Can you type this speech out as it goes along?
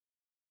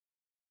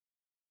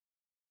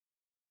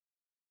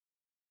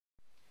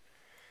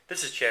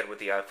This is Chad with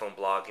the iPhone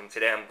blog, and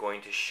today I'm going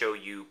to show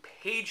you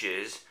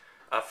Pages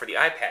for the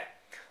iPad.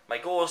 My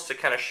goal is to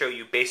kind of show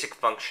you basic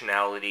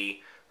functionality,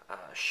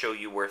 show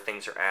you where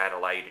things are at,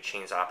 allow you to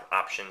change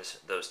options,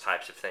 those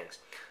types of things.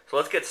 So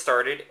let's get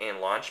started and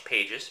launch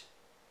Pages.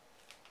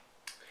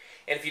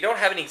 And if you don't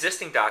have any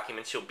existing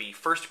documents, you'll be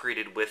first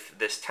greeted with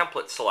this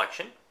template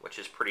selection, which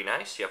is pretty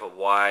nice. You have a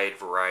wide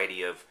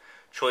variety of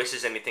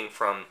choices, anything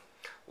from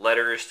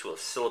letters to a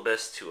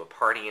syllabus to a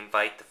party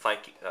invite to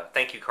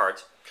thank you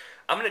cards.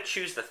 I'm going to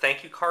choose the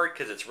thank you card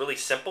because it's really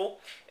simple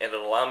and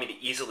it'll allow me to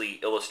easily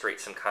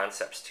illustrate some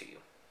concepts to you.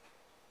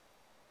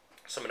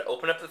 So I'm going to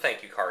open up the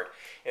thank you card,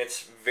 and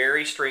it's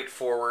very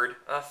straightforward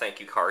thank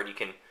you card. You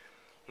can,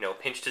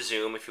 pinch to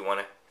zoom if you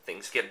want to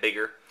things get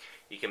bigger.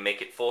 You can make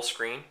it full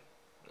screen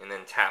and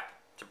then tap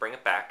to bring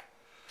it back.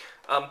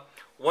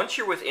 Once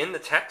you're within the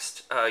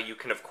text, you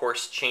can of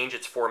course change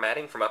its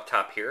formatting from up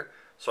top here.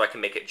 So I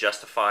can make it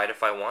justified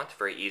if I want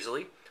very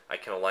easily. I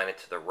can align it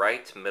to the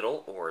right,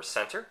 middle, or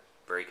center.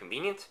 Very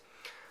convenient.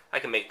 I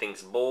can make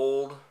things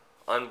bold,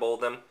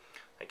 unbold them.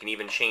 I can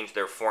even change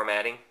their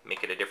formatting,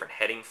 make it a different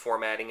heading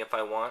formatting if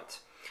I want,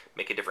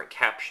 make it different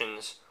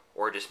captions,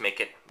 or just make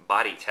it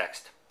body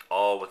text,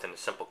 all within a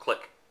simple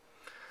click.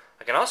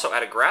 I can also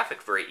add a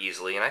graphic very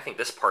easily, and I think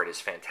this part is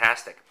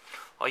fantastic.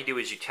 All you do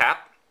is you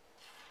tap,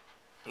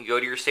 you go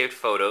to your saved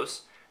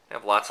photos. I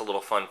have lots of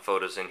little fun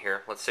photos in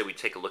here. Let's say we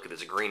take a look at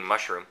this green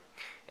mushroom,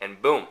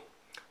 and boom,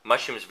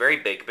 mushroom's very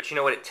big, but you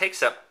know what? It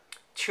takes up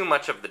too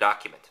much of the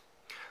document.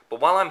 But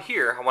while I'm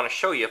here, I want to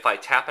show you if I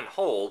tap and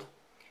hold,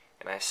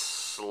 and I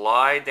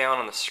slide down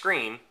on the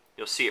screen,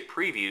 you'll see it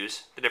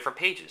previews the different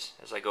pages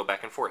as I go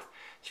back and forth.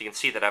 So you can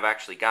see that I've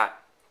actually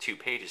got 2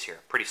 pages here.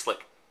 Pretty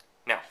slick.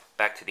 Now,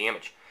 back to the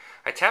image.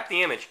 I tap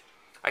the image,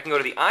 I can go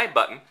to the I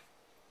button.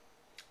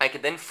 I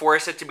can then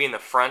force it to be in the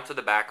front of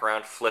the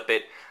background, flip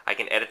it, I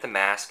can edit the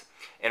mask,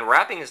 and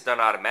wrapping is done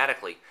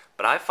automatically,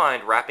 but I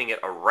find wrapping it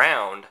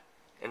around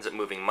ends up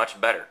moving much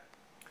better.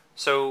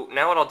 So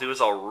now what I'll do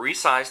is I'll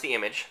resize the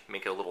image,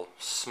 make it a little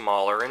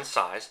smaller in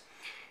size,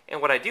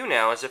 and what I do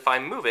now is if I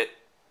move it,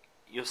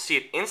 you'll see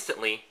it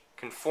instantly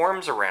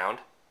conforms around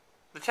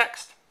the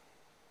text.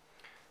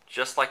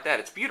 Just like that.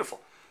 It's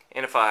beautiful.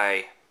 And if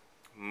I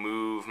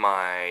move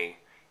my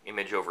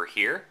image over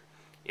here,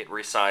 it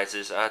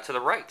resizes to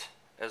the right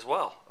as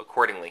well,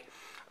 accordingly.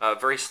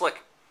 Very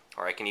slick.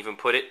 Or I can even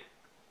put it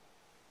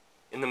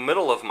in the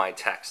middle of my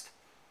text,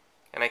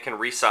 and I can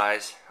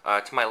resize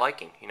to my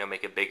liking.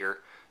 Make it bigger,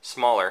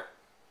 smaller,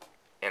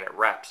 and it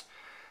wraps.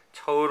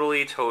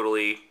 Totally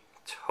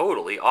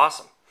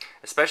awesome.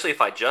 Especially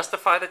if I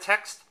justify the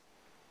text.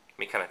 Let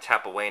me kind of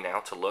tap away now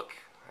to look.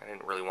 I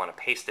didn't really want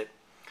to paste it.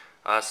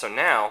 So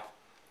now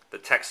the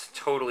text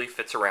totally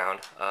fits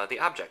around the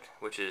object,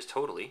 which is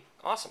totally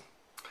awesome.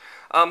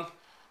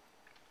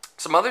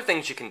 Some other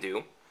things you can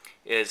do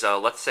is,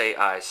 let's say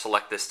I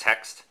select this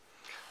text.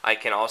 I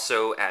can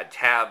also add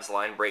tabs,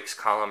 line breaks,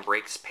 column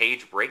breaks,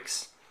 page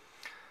breaks.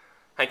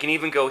 I can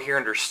even go here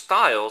under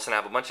styles and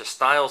have a bunch of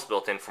styles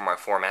built in for my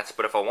formats,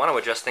 but if I want to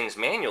adjust things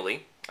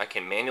manually, I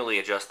can manually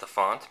adjust the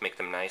font, make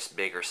them nice,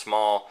 big or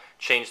small,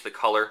 change the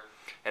color,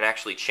 and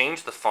actually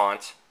change the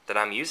font that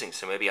I'm using.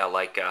 So maybe I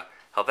like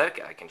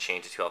Helvetica. I can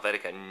change it to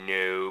Helvetica,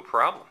 no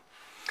problem.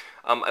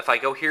 If I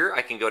go here,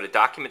 I can go to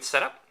Document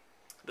Setup.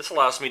 This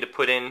allows me to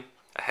put in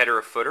a header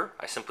or footer.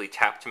 I simply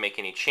tap to make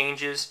any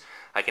changes.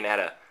 I can add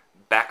a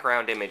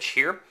background image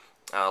here,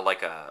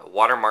 like a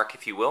watermark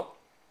if you will.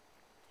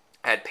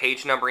 Add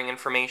page numbering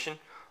information.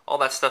 All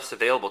that stuff's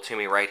available to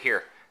me right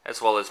here,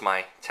 as well as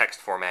my text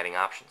formatting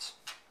options.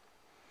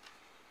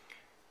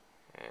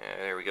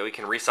 There we go. You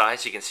can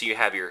resize. You can see you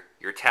have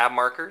your tab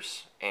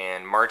markers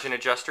and margin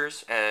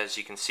adjusters, as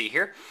you can see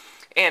here.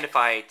 And if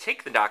I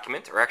take the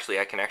document, or actually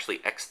I can actually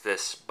X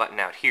this button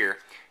out here,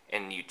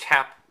 and you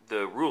tap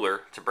the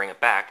ruler to bring it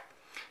back.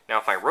 Now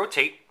if I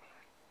rotate,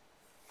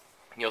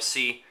 you'll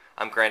see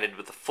I'm granted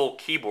with the full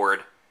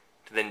keyboard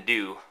to then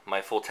do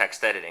my full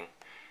text editing.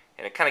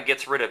 And it kind of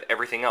gets rid of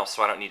everything else,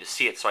 so I don't need to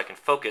see it, so I can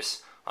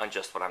focus on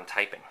just what I'm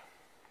typing.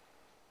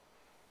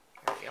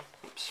 There we go.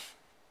 Oops.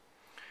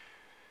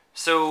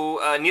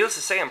 So needless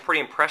to say, I'm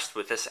pretty impressed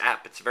with this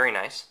app. It's very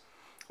nice.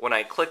 When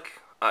I click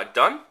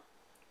Done,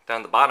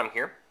 down the bottom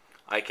here,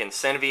 I can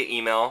send via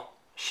email,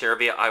 share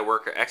via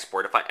iWork, or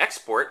export. If I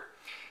export,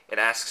 it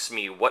asks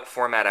me what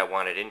format I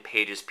want it in,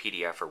 Pages,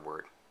 PDF, or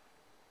Word.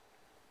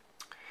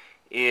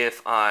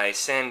 If I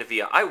send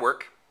via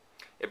iWork,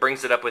 it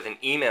brings it up with an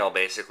email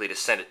basically to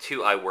send it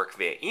to iWork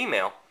via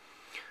email.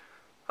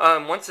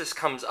 Once this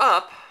comes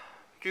up,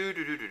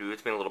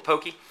 it's been a little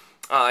pokey,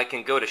 I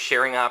can go to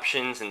sharing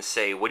options and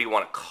say, what do you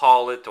want to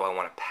call it? Do I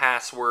want a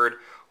password?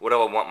 What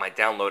do I want my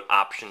download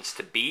options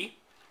to be?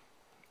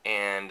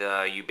 And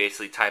you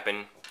basically type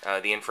in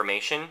the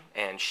information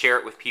and share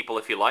it with people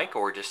if you like,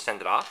 or just send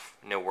it off,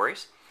 no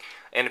worries.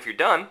 And if you're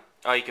done,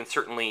 you can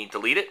certainly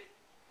delete it.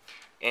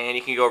 And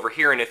you can go over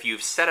here, and if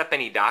you've set up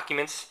any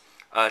documents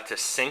to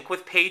sync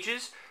with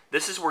Pages,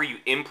 this is where you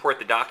import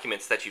the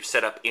documents that you've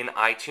set up in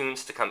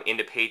iTunes to come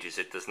into Pages.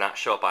 It does not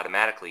show up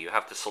automatically. You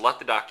have to select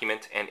the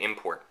document and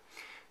import.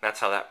 That's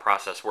how that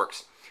process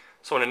works.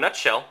 So in a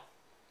nutshell,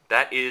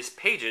 that is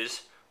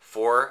Pages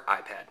for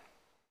iPad.